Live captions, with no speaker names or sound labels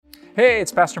Hey,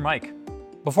 it's Pastor Mike.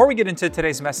 Before we get into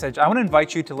today's message, I want to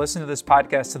invite you to listen to this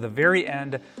podcast to the very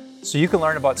end so you can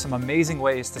learn about some amazing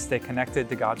ways to stay connected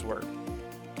to God's Word.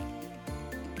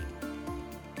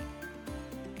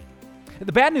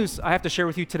 The bad news I have to share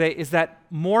with you today is that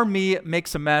more me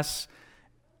makes a mess.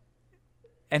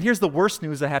 And here's the worst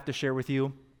news I have to share with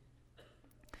you.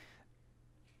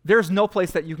 There's no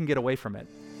place that you can get away from it.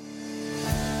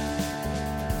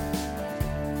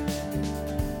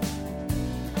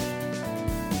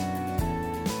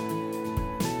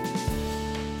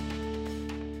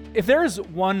 If there is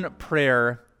one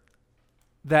prayer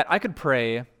that I could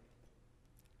pray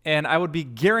and I would be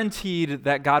guaranteed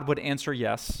that God would answer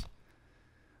yes,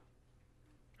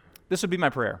 this would be my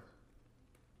prayer.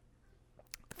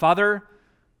 Father,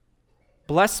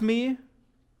 bless me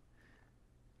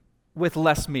with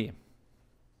less me.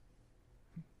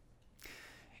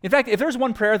 In fact, if there's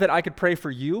one prayer that I could pray for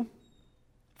you,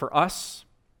 for us,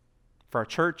 for our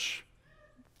church,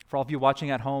 for all of you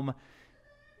watching at home,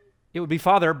 it would be,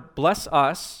 Father, bless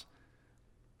us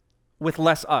with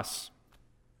less us.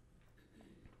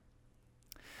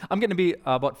 I'm getting to be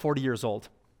about 40 years old.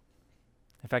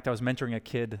 In fact, I was mentoring a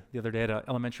kid the other day at an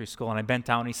elementary school, and I bent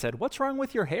down and he said, "What's wrong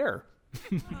with your hair?"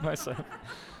 I said,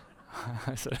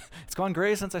 "It's gone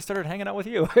gray since I started hanging out with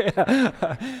you."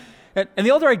 And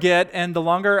the older I get, and the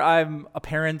longer I'm a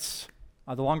parent,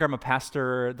 the longer I'm a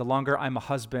pastor, the longer I'm a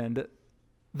husband,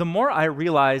 the more I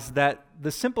realize that the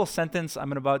simple sentence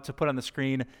I'm about to put on the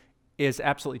screen is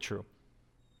absolutely true.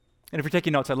 And if you're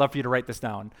taking notes, I'd love for you to write this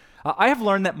down. I have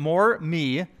learned that more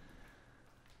me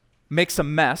makes a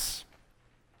mess,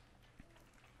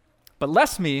 but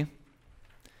less me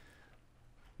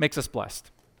makes us blessed.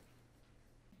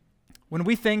 When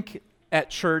we think at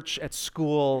church, at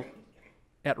school,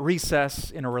 at recess,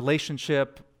 in a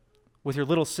relationship, with your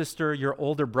little sister, your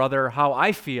older brother, how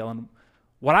I feel and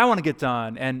what I want to get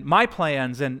done, and my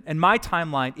plans and my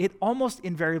timeline, it almost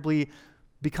invariably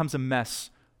becomes a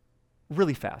mess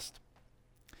really fast.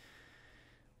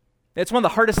 It's one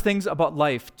of the hardest things about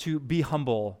life to be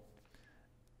humble,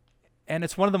 and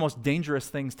it's one of the most dangerous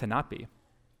things to not be.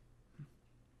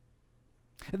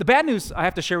 The bad news I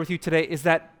have to share with you today is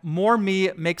that more me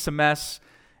makes a mess,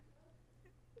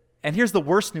 and here's the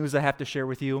worst news I have to share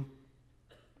with you.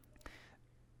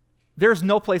 There's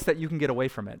no place that you can get away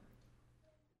from it.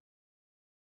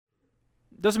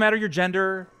 Doesn't matter your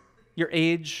gender, your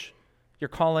age, your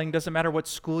calling, doesn't matter what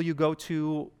school you go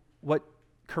to, what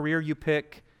career you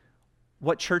pick,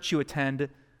 what church you attend.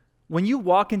 When you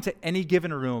walk into any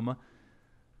given room,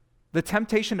 the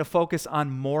temptation to focus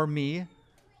on more me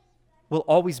will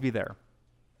always be there.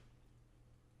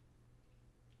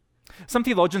 Some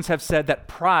theologians have said that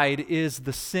pride is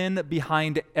the sin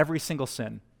behind every single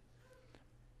sin.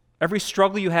 Every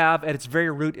struggle you have at its very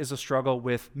root is a struggle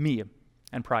with me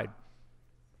and pride.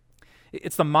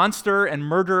 It's the monster and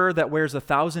murderer that wears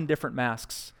 1,000 different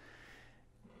masks.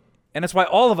 And it's why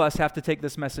all of us have to take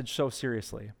this message so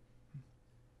seriously.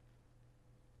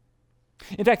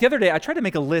 In fact, the other day, I tried to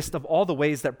make a list of all the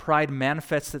ways that pride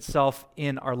manifests itself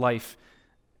in our life.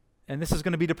 And this is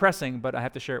going to be depressing, but I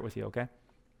have to share it with you, okay?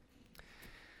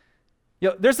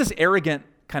 There's this arrogant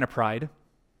kind of pride.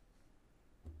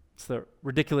 It's the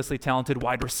ridiculously talented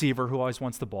wide receiver who always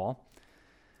wants the ball.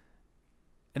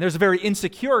 And there's a very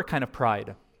insecure kind of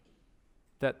pride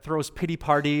that throws pity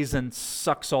parties and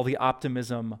sucks all the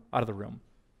optimism out of the room.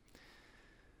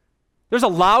 There's a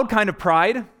loud kind of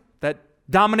pride that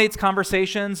dominates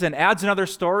conversations and adds another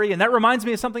story, and that reminds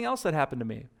me of something else that happened to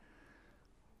me.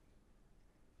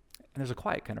 And there's a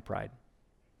quiet kind of pride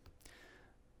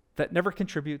that never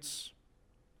contributes,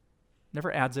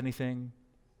 never adds anything,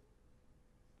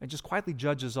 and just quietly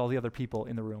judges all the other people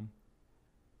in the room.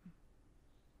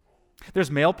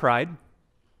 There's male pride.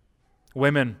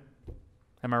 Women.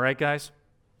 Am I right, guys?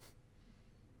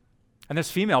 And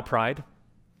there's female pride.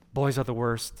 Boys are the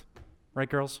worst. Right,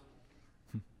 girls?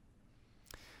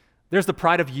 There's the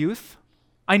pride of youth.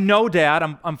 I know, Dad,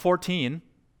 I'm 14.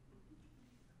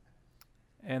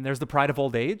 And there's the pride of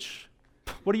old age.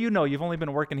 What do you know? You've only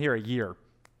been working here a year.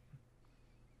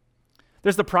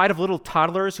 There's the pride of little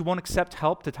toddlers who won't accept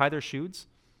help to tie their shoes.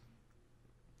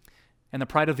 And the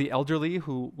pride of the elderly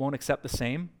who won't accept the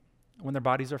same when their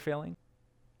bodies are failing.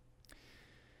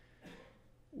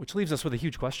 Which leaves us with a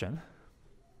huge question.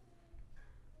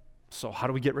 So how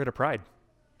do we get rid of pride?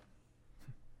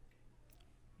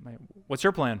 What's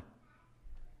your plan?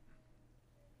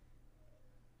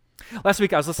 Last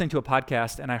week I was listening to a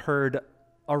podcast and I heard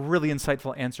a really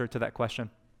insightful answer to that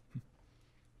question.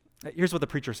 Here's what the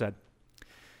preacher said.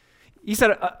 He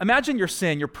said, imagine your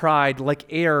sin, your pride, like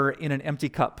air in an empty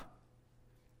cup.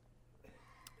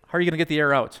 How are you going to get the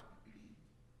air out?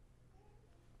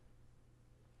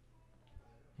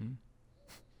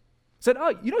 Said,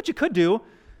 oh, you know what you could do?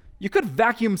 You could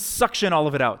vacuum suction all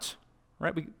of it out,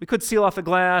 right? We could seal off the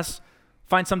glass,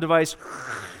 find some device.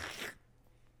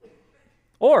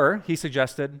 Or, he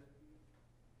suggested,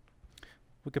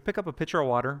 we could pick up a pitcher of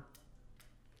water,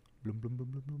 bloom, bloom, bloom,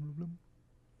 bloom, bloom, bloom,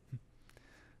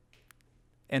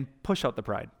 and push out the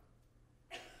pride.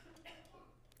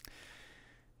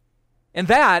 And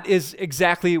that is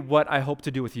exactly what I hope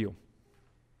to do with you.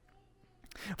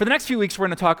 For the next few weeks, we're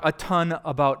going to talk a ton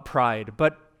about pride.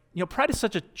 But, pride is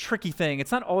such a tricky thing.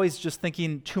 It's not always just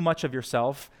thinking too much of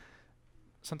yourself.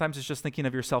 Sometimes it's just thinking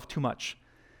of yourself too much.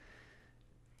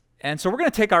 And so we're going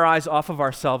to take our eyes off of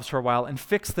ourselves for a while and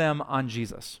fix them on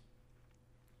Jesus.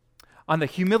 On the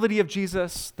humility of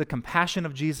Jesus, the compassion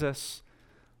of Jesus,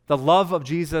 the love of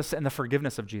Jesus, and the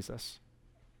forgiveness of Jesus.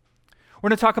 We're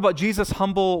going to talk about Jesus'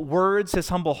 humble words, his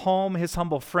humble home, his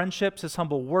humble friendships, his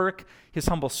humble work, his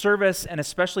humble service, and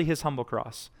especially his humble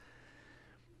cross.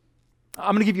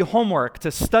 I'm going to give you homework to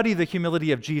study the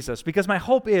humility of Jesus, because my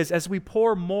hope is as we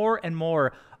pour more and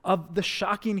more of the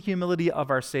shocking humility of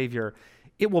our Savior,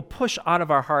 it will push out of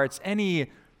our hearts any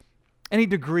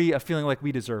degree of feeling like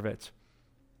we deserve it,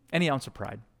 any ounce of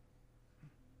pride.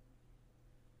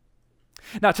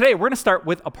 Now today, we're going to start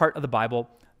with a part of the Bible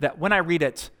that when I read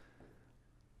it,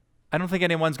 I don't think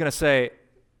anyone's going to say,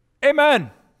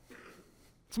 amen.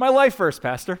 It's my life verse,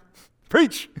 Pastor.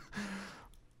 Preach.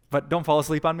 But don't fall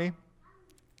asleep on me,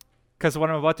 because what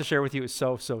I'm about to share with you is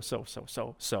so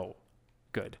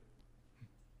good.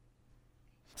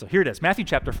 So here it is, Matthew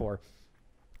chapter 4.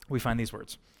 We find these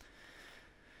words.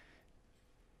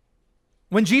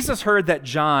 When Jesus heard that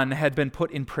John had been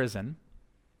put in prison,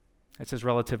 that's his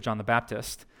relative John the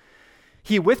Baptist,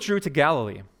 he withdrew to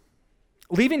Galilee.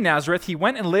 Leaving Nazareth, he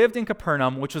went and lived in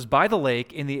Capernaum, which was by the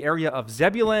lake in the area of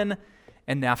Zebulun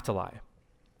and Naphtali.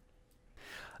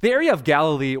 The area of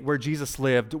Galilee where Jesus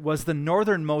lived was the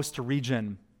northernmost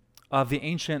region of the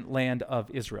ancient land of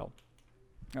Israel.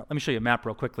 Now, let me show you a map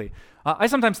real quickly. I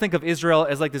sometimes think of Israel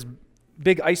as like this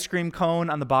big ice cream cone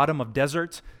on the bottom of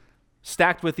desert,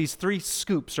 stacked with these three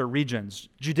scoops or regions.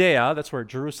 Judea, that's where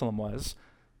Jerusalem was,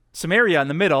 Samaria in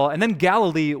the middle, and then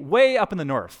Galilee way up in the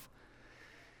north.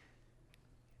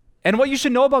 And what you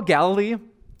should know about Galilee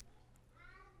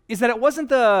is that it wasn't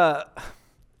the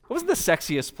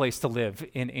sexiest place to live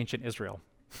in ancient Israel.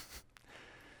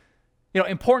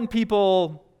 Important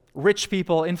people, rich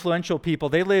people, influential people,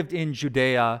 they lived in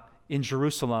Judea, in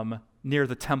Jerusalem, near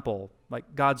the temple,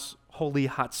 like God's holy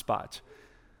hotspot.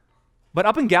 But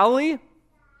up in Galilee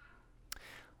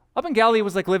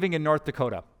was like living in North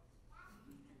Dakota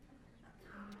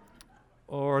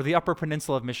or the Upper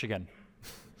Peninsula of Michigan.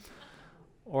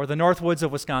 Or the North Woods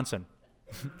of Wisconsin.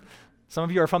 Some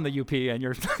of you are from the UP and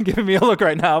you're giving me a look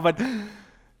right now, but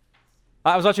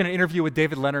I was watching an interview with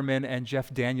David Letterman and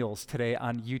Jeff Daniels today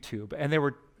on YouTube, and they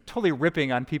were totally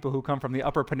ripping on people who come from the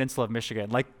Upper Peninsula of Michigan.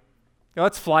 Like,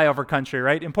 that's flyover country,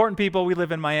 right? Important people, we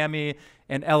live in Miami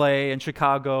and LA and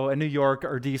Chicago and New York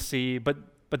or DC,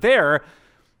 but there,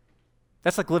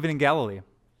 that's like living in Galilee.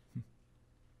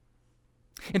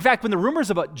 In fact, when the rumors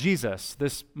about Jesus,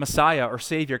 this Messiah or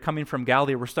Savior coming from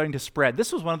Galilee, were starting to spread,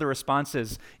 this was one of the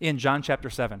responses in John chapter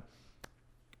 7.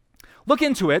 Look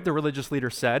into it, the religious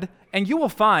leader said, and you will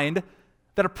find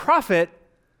that a prophet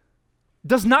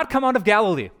does not come out of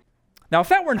Galilee. Now, if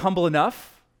that weren't humble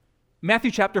enough,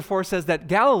 Matthew chapter 4 says that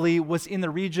Galilee was in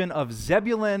the region of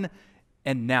Zebulun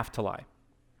and Naphtali.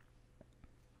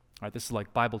 All right, this is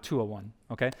like Bible 201,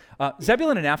 okay?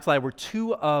 Zebulun and Naphtali were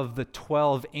two of the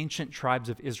 12 ancient tribes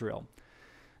of Israel.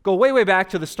 Go way, way back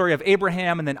to the story of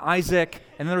Abraham and then Isaac,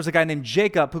 and then there was a guy named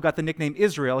Jacob who got the nickname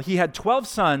Israel. He had 12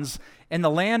 sons, and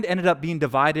the land ended up being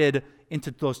divided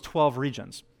into those 12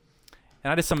 regions.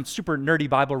 And I did some super nerdy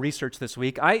Bible research this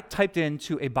week. I typed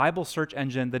into a Bible search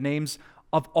engine the names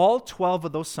of all 12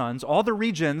 of those sons, all the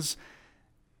regions,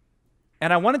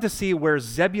 and I wanted to see where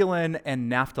Zebulun and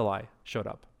Naphtali showed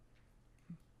up.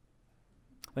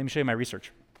 Let me show you my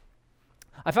research.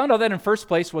 I found out that in first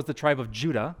place was the tribe of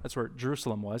Judah. That's where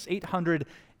Jerusalem was.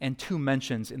 802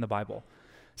 mentions in the Bible.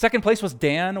 Second place was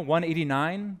Dan,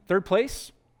 189. Third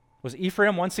place was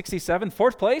Ephraim, 167.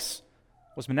 Fourth place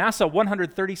was Manasseh,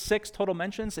 136 total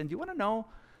mentions. And do you want to know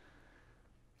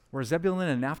where Zebulun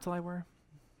and Naphtali were?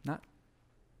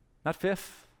 Not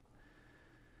fifth,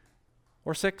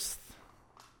 or sixth,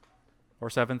 or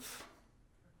seventh,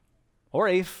 or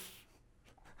eighth.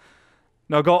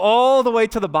 No, go all the way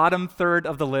to the bottom third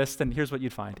of the list, and here's what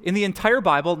you'd find. In the entire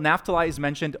Bible, Naphtali is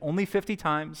mentioned only 50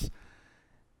 times,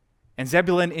 and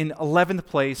Zebulun in 11th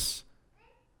place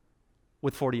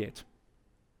with 48.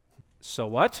 So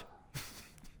what?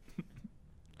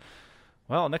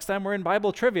 Well, next time we're in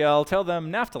Bible trivia, I'll tell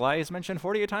them Naphtali is mentioned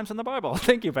 48 times in the Bible.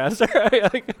 Thank you, Pastor.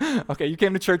 Okay, you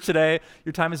came to church today.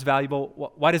 Your time is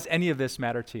valuable. Why does any of this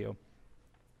matter to you?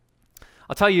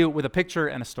 I'll tell you with a picture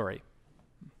and a story.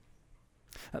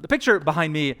 The picture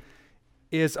behind me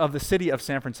is of the city of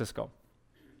San Francisco.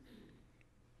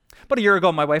 About a year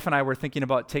ago, my wife and I were thinking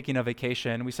about taking a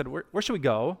vacation. We said, where should we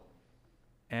go?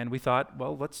 And we thought,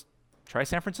 well, let's try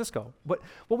San Francisco. But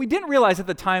what we didn't realize at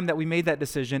the time that we made that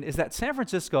decision is that San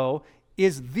Francisco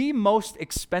is the most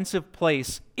expensive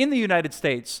place in the United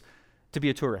States to be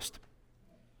a tourist.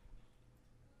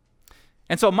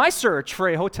 And so my search for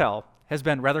a hotel has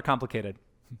been rather complicated.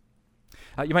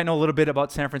 You might know a little bit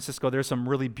about San Francisco. There's some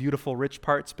really beautiful, rich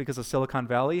parts because of Silicon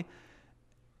Valley,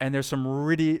 and there's some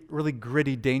really, really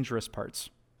gritty, dangerous parts.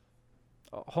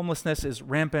 Homelessness is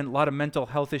rampant, a lot of mental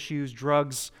health issues,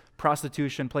 drugs,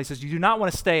 prostitution, places you do not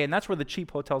want to stay, and that's where the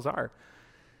cheap hotels are.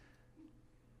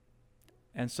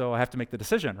 And so I have to make the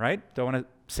decision, right? Do I want to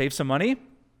save some money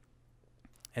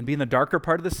and be in the darker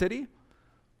part of the city?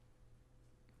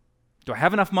 Do I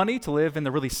have enough money to live in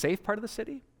the really safe part of the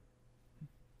city?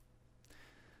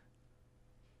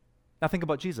 Now think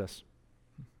about Jesus.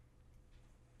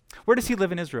 Where does he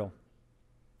live in Israel?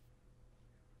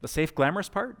 The safe, glamorous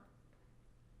part?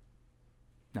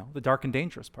 No, the dark and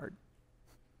dangerous part.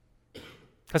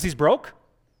 Because he's broke?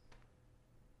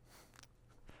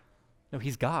 No,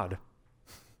 he's God.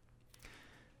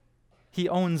 He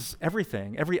owns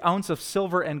everything. Every ounce of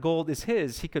silver and gold is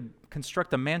his. He could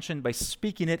construct a mansion by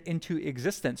speaking it into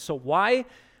existence. So why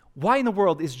in the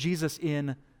world is Jesus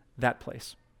in that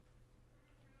place?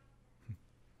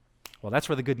 Well, that's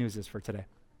where the good news is for today.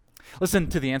 Listen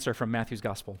to the answer from Matthew's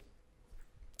gospel.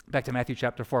 Back to Matthew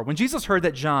chapter 4. When Jesus heard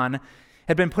that John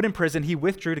had been put in prison, he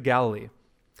withdrew to Galilee.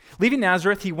 Leaving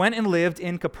Nazareth, he went and lived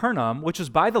in Capernaum, which was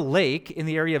by the lake in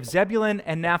the area of Zebulun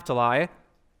and Naphtali.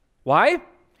 Why?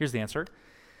 Here's the answer.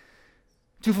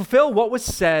 To fulfill what was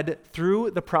said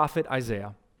through the prophet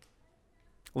Isaiah.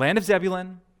 Land of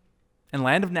Zebulun and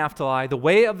land of Naphtali, the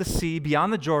way of the sea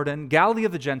beyond the Jordan, Galilee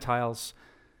of the Gentiles.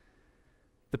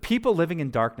 The people living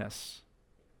in darkness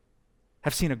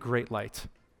have seen a great light.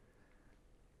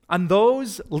 On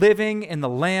those living in the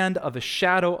land of the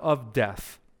shadow of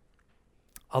death,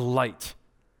 a light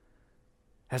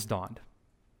has dawned.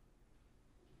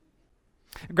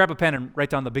 Grab a pen and write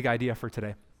down the big idea for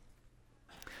today.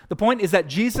 The point is that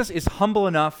Jesus is humble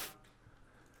enough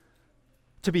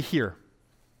to be here.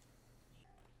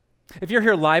 If you're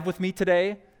here live with me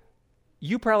today,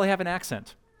 you probably have an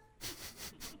accent.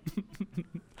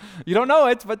 You don't know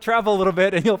it, but travel a little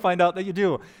bit and you'll find out that you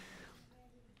do.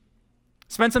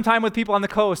 Spend some time with people on the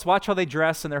coast. Watch how they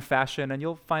dress and their fashion, and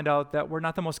you'll find out that we're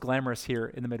not the most glamorous here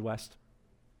in the Midwest.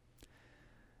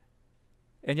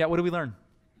 And yet, what do we learn?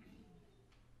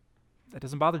 That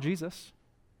doesn't bother Jesus.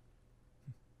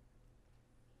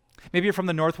 Maybe you're from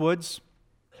the North Woods.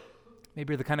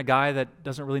 Maybe you're the kind of guy that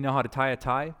doesn't really know how to tie a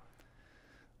tie.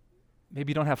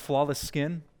 Maybe you don't have flawless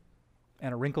skin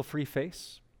and a wrinkle-free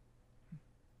face.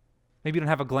 Maybe you don't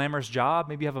have a glamorous job.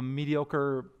 Maybe you have a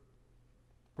mediocre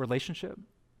relationship,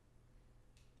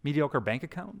 mediocre bank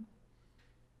account.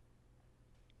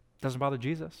 Doesn't bother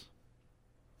Jesus.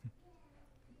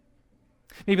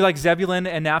 Maybe like Zebulun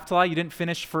and Naphtali, you didn't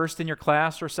finish first in your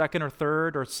class or second or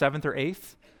third or seventh or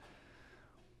eighth.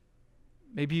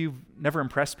 Maybe you've never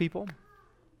impressed people.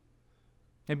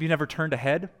 Maybe you've never turned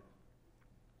ahead.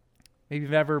 Maybe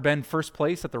you've never been first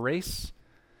place at the race,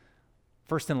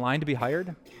 first in line to be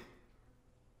hired.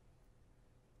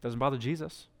 Doesn't bother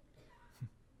Jesus.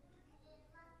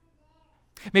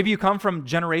 Maybe you come from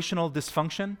generational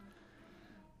dysfunction.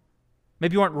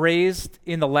 Maybe you weren't raised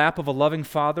in the lap of a loving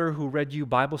father who read you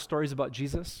Bible stories about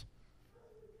Jesus.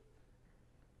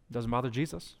 Doesn't bother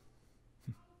Jesus.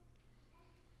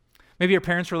 Maybe your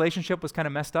parents' relationship was kind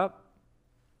of messed up.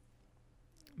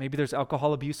 Maybe there's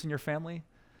alcohol abuse in your family.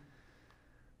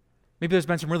 Maybe there's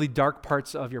been some really dark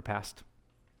parts of your past.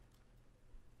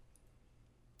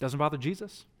 Doesn't bother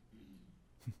Jesus.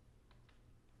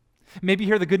 Maybe you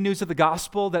hear the good news of the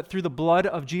gospel that through the blood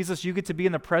of Jesus you get to be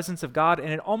in the presence of God,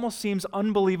 and it almost seems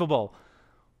unbelievable.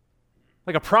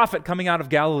 Like a prophet coming out of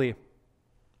Galilee,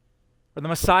 or the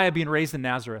Messiah being raised in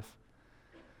Nazareth.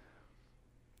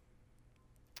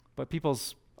 But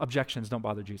people's objections don't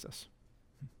bother Jesus.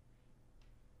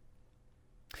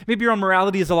 Maybe your own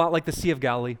morality is a lot like the Sea of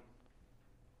Galilee.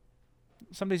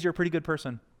 Some days you're a pretty good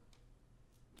person.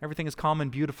 Everything is calm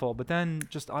and beautiful, but then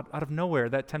just out of nowhere,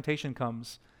 that temptation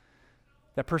comes.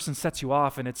 That person sets you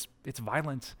off, and it's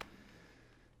violent,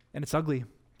 and it's ugly,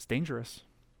 it's dangerous.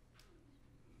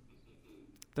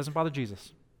 Doesn't bother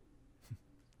Jesus.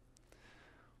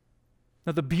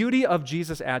 Now, the beauty of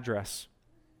Jesus' address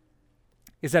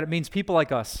is that it means people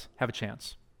like us have a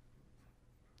chance.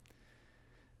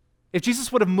 If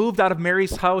Jesus would have moved out of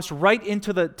Mary's house right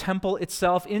into the temple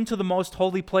itself, into the most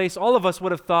holy place, all of us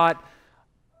would have thought,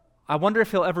 I wonder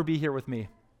if he'll ever be here with me.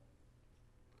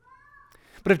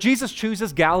 But if Jesus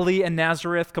chooses Galilee and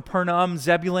Nazareth, Capernaum,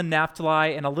 Zebulun,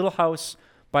 Naphtali, and a little house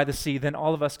by the sea, then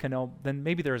all of us can know, then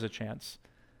maybe there is a chance.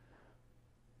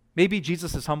 Maybe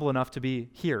Jesus is humble enough to be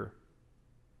here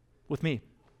with me,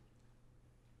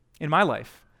 in my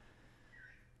life,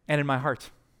 and in my heart.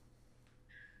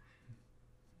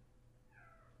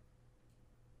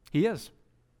 He is.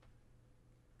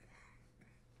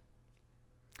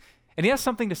 And he has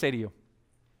something to say to you.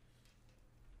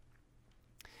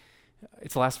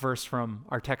 It's the last verse from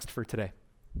our text for today.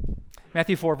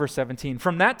 Matthew 4, verse 17.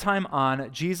 From that time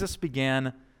on, Jesus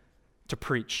began to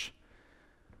preach.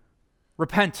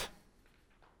 Repent,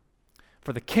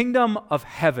 for the kingdom of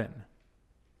heaven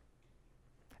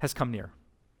has come near.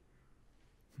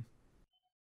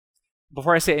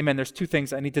 Before I say amen, there's two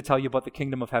things I need to tell you about the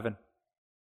kingdom of heaven.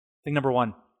 Thing number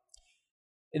one,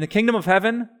 in the kingdom of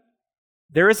heaven,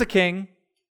 there is a king,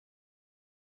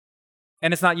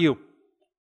 and it's not you.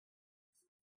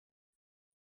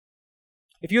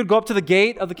 If you would go up to the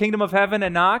gate of the kingdom of heaven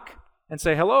and knock and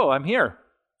say, hello, I'm here.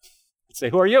 I'd say,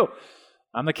 who are you?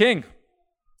 I'm the king.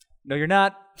 No, you're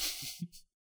not.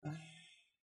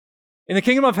 In the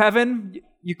kingdom of heaven,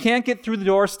 you can't get through the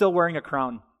door still wearing a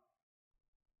crown.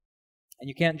 And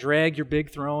you can't drag your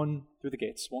big throne through the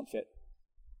gates. Won't fit.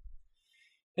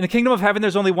 In the kingdom of heaven,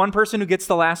 there's only one person who gets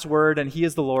the last word, and he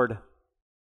is the Lord.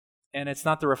 And it's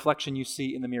not the reflection you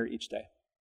see in the mirror each day.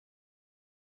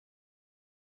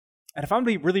 And if I'm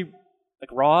going to be really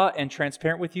raw and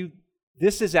transparent with you,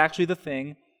 this is actually the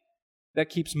thing that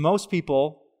keeps most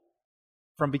people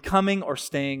from becoming or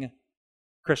staying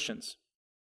Christians.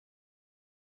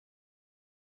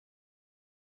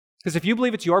 Because if you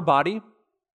believe it's your body,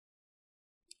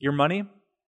 your money,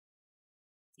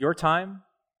 your time,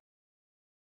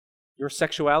 your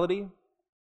sexuality,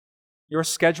 your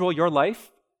schedule, your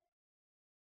life,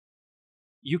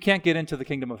 you can't get into the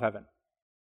kingdom of heaven.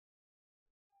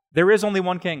 There is only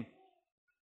one king,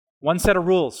 one set of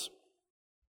rules,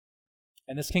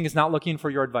 and this king is not looking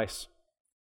for your advice.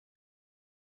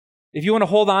 If you want to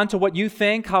hold on to what you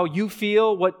think, how you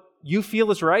feel, what you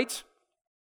feel is right,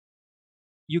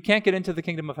 you can't get into the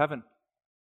kingdom of heaven.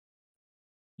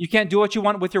 You can't do what you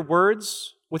want with your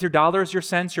words, with your dollars, your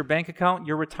cents, your bank account,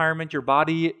 your retirement, your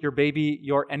body, your baby,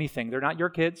 your anything. They're not your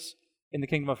kids in the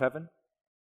kingdom of heaven.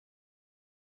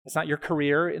 It's not your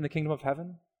career in the kingdom of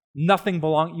heaven. Nothing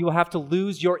belongs. You will have to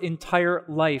lose your entire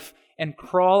life and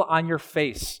crawl on your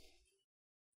face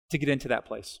to get into that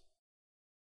place.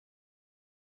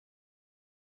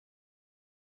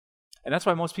 And that's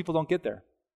why most people don't get there.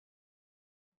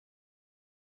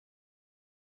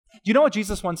 Do you know what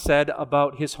Jesus once said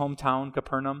about his hometown,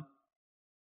 Capernaum?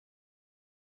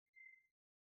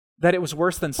 That it was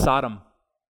worse than Sodom.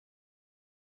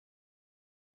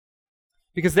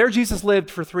 Because there Jesus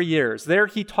lived for 3 years. There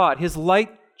he taught. His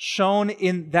light shone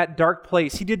in that dark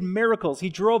place. He did miracles. He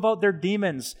drove out their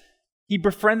demons. He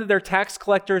befriended their tax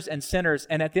collectors and sinners.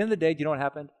 And at the end of the day, do you know what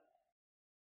happened?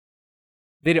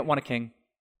 They didn't want a king.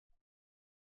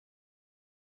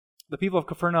 The people of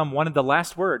Capernaum wanted the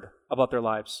last word about their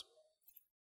lives.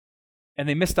 And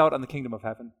they missed out on the kingdom of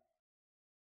heaven.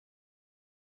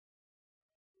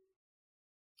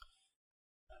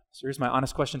 So here's my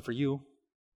honest question for you.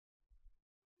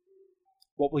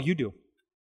 What will you do?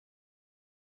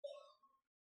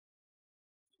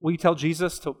 Will you tell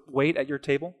Jesus to wait at your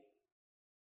table?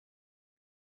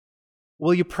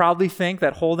 Will you proudly think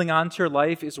that holding on to your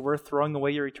life is worth throwing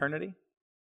away your eternity?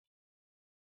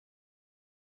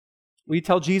 Will you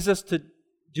tell Jesus to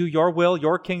do your will,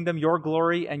 your kingdom, your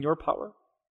glory, and your power?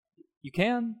 You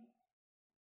can.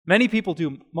 Many people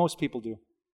do. Most people do.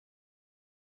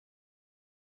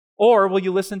 Or will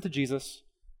you listen to Jesus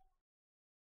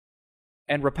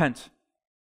and repent?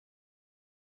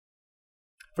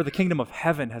 For the kingdom of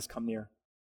heaven has come near.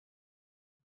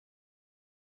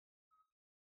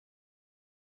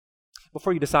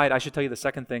 Before you decide, I should tell you the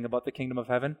second thing about the kingdom of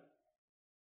heaven.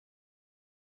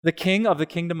 The king of the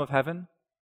kingdom of heaven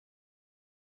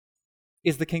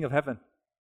is the king of heaven.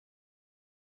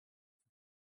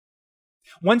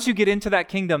 Once you get into that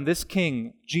kingdom, this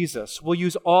king, Jesus, will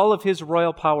use all of his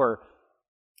royal power,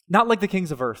 not like the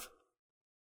kings of earth.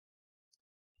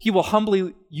 He will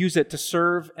humbly use it to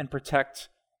serve and protect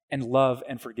and love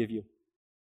and forgive you.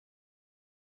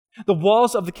 The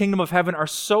walls of the kingdom of heaven are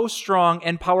so strong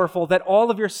and powerful that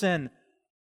all of your sin,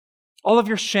 all of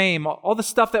your shame, all the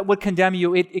stuff that would condemn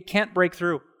you, it can't break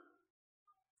through.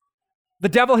 The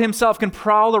devil himself can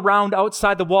prowl around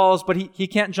outside the walls, but he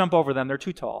can't jump over them. They're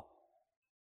too tall.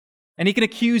 And he can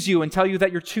accuse you and tell you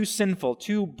that you're too sinful,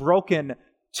 too broken,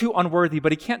 too unworthy,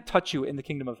 but he can't touch you in the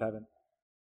kingdom of heaven.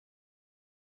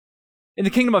 In the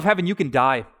kingdom of heaven, you can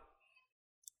die.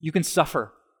 You can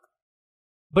suffer.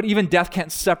 But even death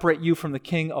can't separate you from the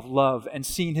King of love and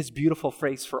seeing his beautiful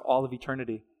face for all of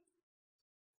eternity.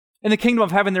 In the kingdom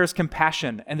of heaven, there is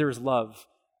compassion and there is love.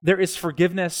 There is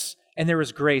forgiveness and there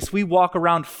is grace. We walk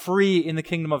around free in the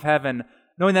kingdom of heaven,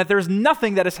 knowing that there is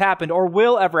nothing that has happened or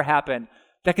will ever happen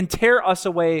that can tear us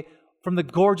away from the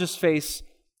gorgeous face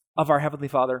of our Heavenly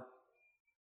Father.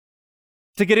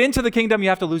 To get into the kingdom, you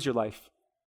have to lose your life.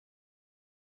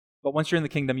 But once you're in the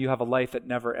kingdom, you have a life that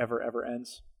never, ever, ever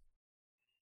ends.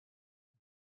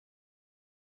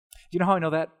 Do you know how I know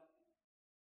that?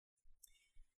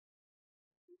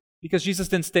 Because Jesus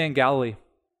didn't stay in Galilee.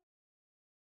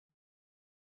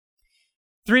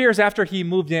 3 years after he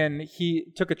moved in,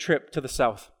 he took a trip to the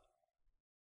south.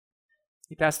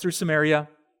 He passed through Samaria.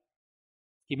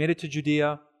 He made it to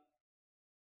Judea.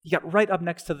 He got right up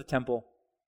next to the temple.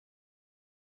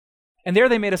 And there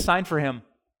they made a sign for him.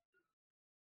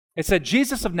 It said,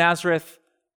 Jesus of Nazareth,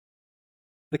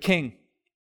 the King.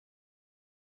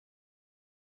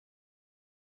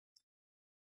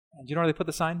 And do you know where they put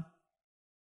the sign?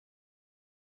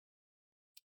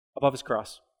 Above his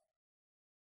cross.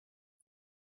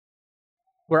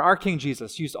 Where our King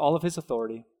Jesus used all of his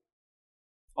authority,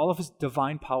 all of his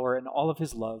divine power, and all of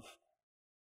his love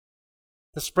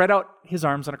to spread out his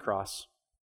arms on a cross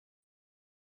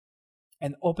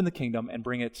and open the kingdom and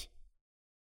bring it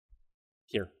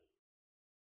here.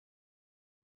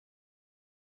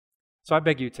 So I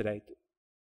beg you today,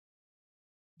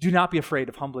 do not be afraid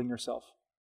of humbling yourself.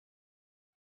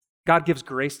 God gives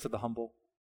grace to the humble.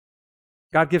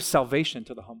 God gives salvation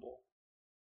to the humble.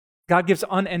 God gives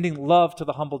unending love to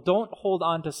the humble. Don't hold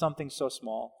on to something so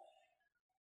small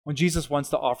when Jesus wants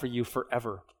to offer you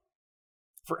forever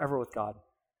with God.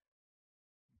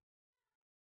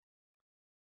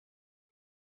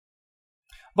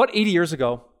 About 80 years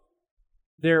ago,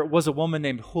 there was a woman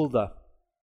named Hulda.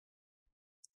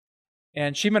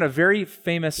 And she met a very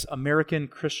famous American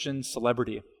Christian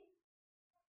celebrity.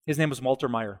 His name was Walter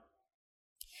Maier.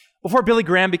 Before Billy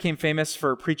Graham became famous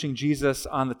for preaching Jesus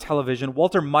on the television,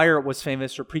 Walter Maier was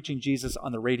famous for preaching Jesus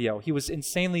on the radio. He was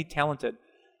insanely talented.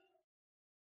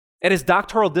 At his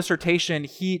doctoral dissertation,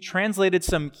 he translated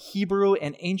some Hebrew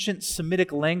and ancient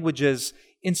Semitic languages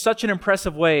in such an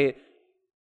impressive way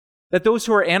that those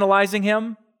who were analyzing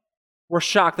him were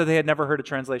shocked that they had never heard a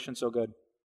translation so good.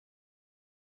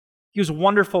 He was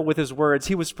wonderful with his words.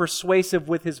 He was persuasive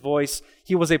with his voice.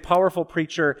 He was a powerful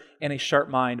preacher and a sharp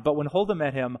mind. But when Hulda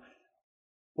met him,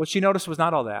 what she noticed was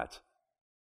not all that,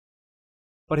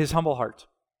 but his humble heart.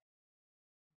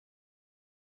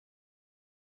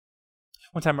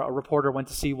 One time, a reporter went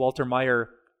to see Walter Maier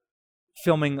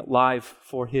filming live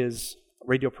for his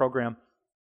radio program.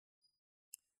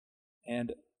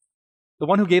 And the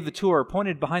one who gave the tour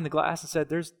pointed behind the glass and said,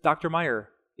 "There's Dr. Maier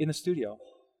in the studio."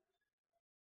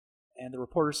 And the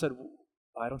reporter said,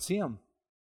 "I don't see him."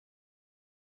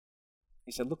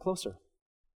 He said, "Look closer."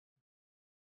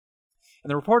 And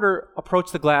the reporter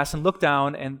approached the glass and looked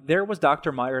down, and there was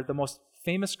Dr. Maier, the most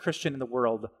famous Christian in the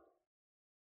world,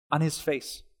 on his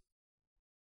face,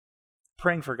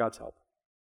 praying for God's help.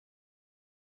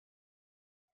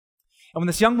 And when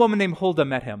this young woman named Hulda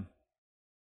met him,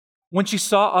 when she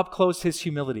saw up close his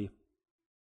humility,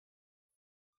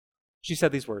 she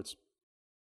said these words,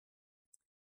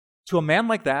 "To a man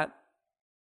like that,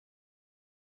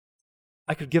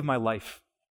 I could give my life."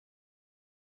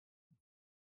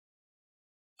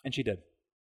 And she did.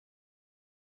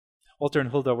 Walter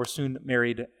and Hulda were soon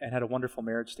married and had a wonderful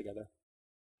marriage together.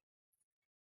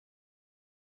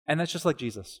 And that's just like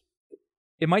Jesus.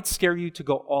 It might scare you to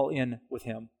go all in with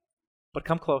him, but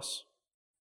come close.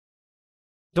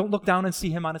 Don't look down and see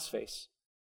him on his face.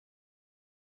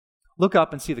 Look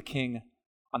up and see the King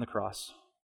on the cross.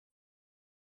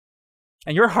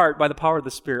 And your heart, by the power of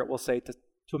the Spirit, will say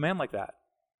to a man like that,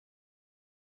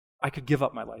 "I could give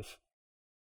up my life."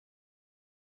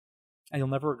 And you'll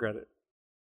never regret it.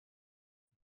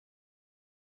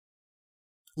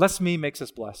 Less me makes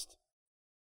us blessed.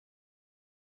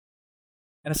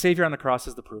 And a Savior on the cross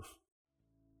is the proof.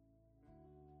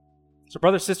 So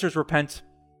brothers, sisters, repent.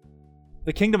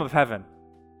 The kingdom of heaven,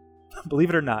 believe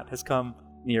it or not, has come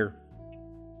near.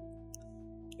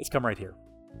 It's come right here.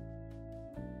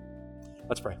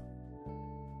 Let's pray.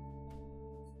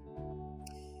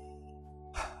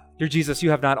 Dear Jesus, you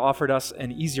have not offered us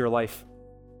an easier life.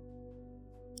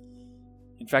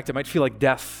 In fact, it might feel like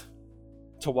death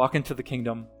to walk into the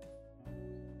kingdom.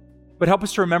 But help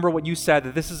us to remember what you said,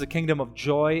 that this is a kingdom of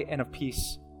joy and of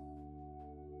peace.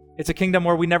 It's a kingdom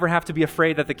where we never have to be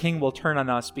afraid that the king will turn on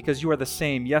us because you are the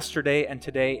same yesterday and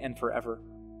today and forever.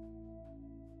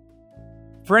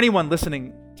 For anyone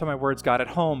listening to my words, God, at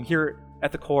home, here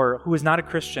at the core, who is not a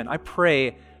Christian, I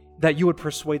pray that you would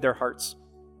persuade their hearts.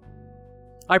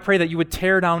 I pray that you would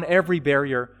tear down every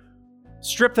barrier,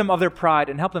 strip them of their pride,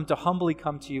 and help them to humbly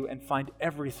come to you and find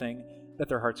everything that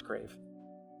their hearts crave.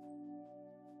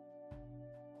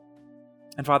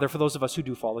 And Father, for those of us who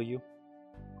do follow you,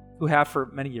 who have for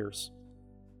many years,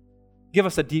 give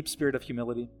us a deep spirit of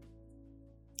humility.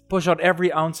 Push out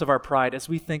every ounce of our pride as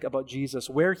we think about Jesus,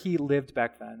 where he lived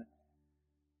back then,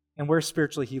 and where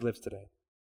spiritually he lives today.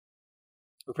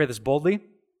 We pray this boldly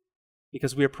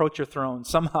because we approach your throne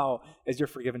somehow as your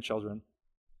forgiven children.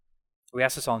 We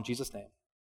ask this all in Jesus' name.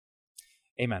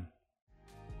 Amen.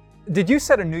 Did you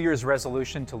set a New Year's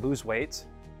resolution to lose weight?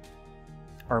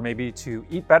 Or maybe to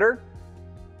eat better?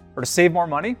 Or to save more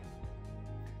money?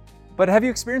 But have you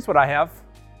experienced what I have?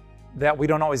 That we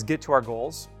don't always get to our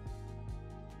goals?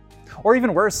 Or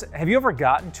even worse, have you ever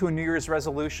gotten to a New Year's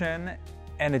resolution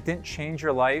and it didn't change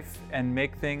your life and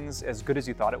make things as good as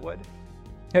you thought it would?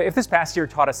 If this past year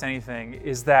taught us anything,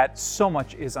 is that so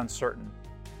much is uncertain.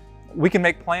 We can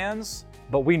make plans,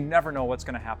 but we never know what's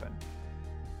going to happen.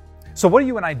 So what do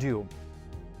you and I do?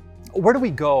 Where do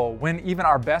we go when even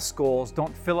our best goals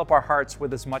don't fill up our hearts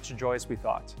with as much joy as we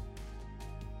thought?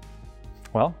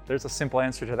 Well, there's a simple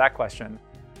answer to that question.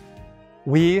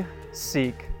 We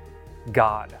seek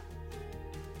God.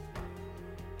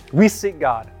 We seek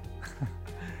God.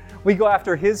 We go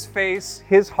after his face,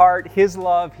 his heart, his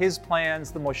love, his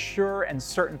plans, the most sure and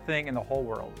certain thing in the whole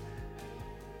world.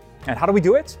 And how do we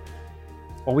do it?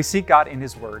 Well, we seek God in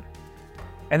his word.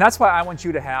 And that's why I want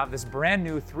you to have this brand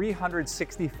new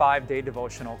 365-day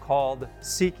devotional called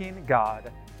Seeking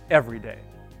God Every Day.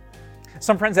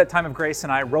 Some friends at Time of Grace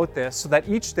and I wrote this so that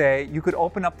each day you could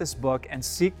open up this book and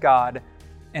seek God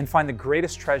and find the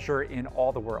greatest treasure in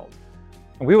all the world.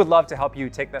 And we would love to help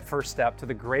you take that first step to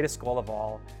the greatest goal of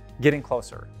all, getting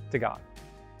closer to God.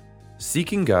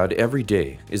 Seeking God Every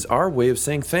Day is our way of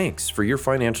saying thanks for your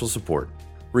financial support.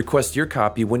 Request your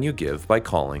copy when you give by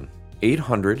calling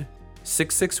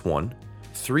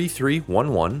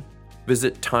 800-661-3311,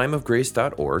 visit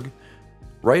timeofgrace.org,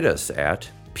 write us at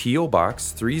P.O.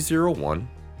 Box 301,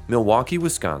 Milwaukee,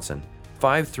 Wisconsin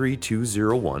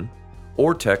 53201,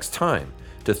 or text TIME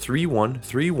to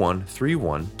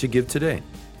 313131 to give today.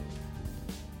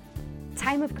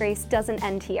 Time of Grace doesn't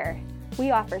end here. We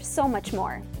offer so much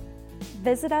more.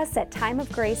 Visit us at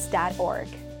timeofgrace.org.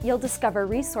 You'll discover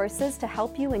resources to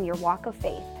help you in your walk of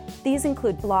faith. These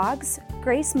include blogs,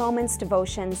 Grace Moments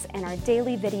devotions, and our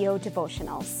daily video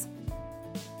devotionals.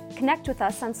 Connect with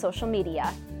us on social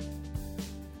media.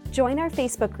 Join our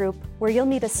Facebook group where you'll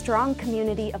meet a strong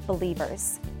community of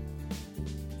believers.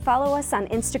 Follow us on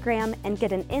Instagram and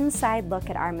get an inside look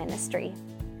at our ministry.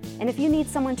 And if you need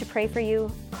someone to pray for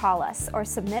you, call us or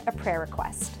submit a prayer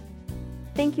request.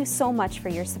 Thank you so much for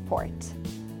your support.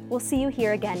 We'll see you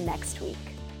here again next week.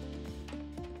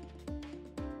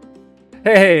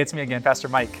 Hey, it's me again, Pastor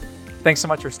Mike. Thanks so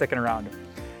much for sticking around.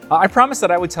 I promised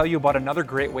that I would tell you about another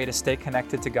great way to stay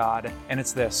connected to God, and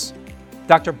it's this.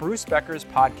 Dr. Bruce Becker's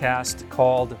podcast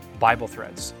called Bible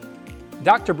Threads.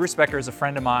 Dr. Bruce Becker is a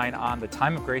friend of mine on the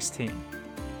Time of Grace team.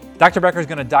 Dr. Becker is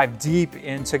going to dive deep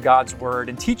into God's Word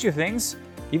and teach you things,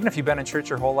 even if you've been in church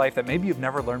your whole life, that maybe you've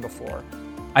never learned before.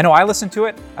 I know I listen to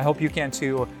it. I hope you can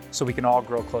too, so we can all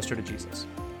grow closer to Jesus.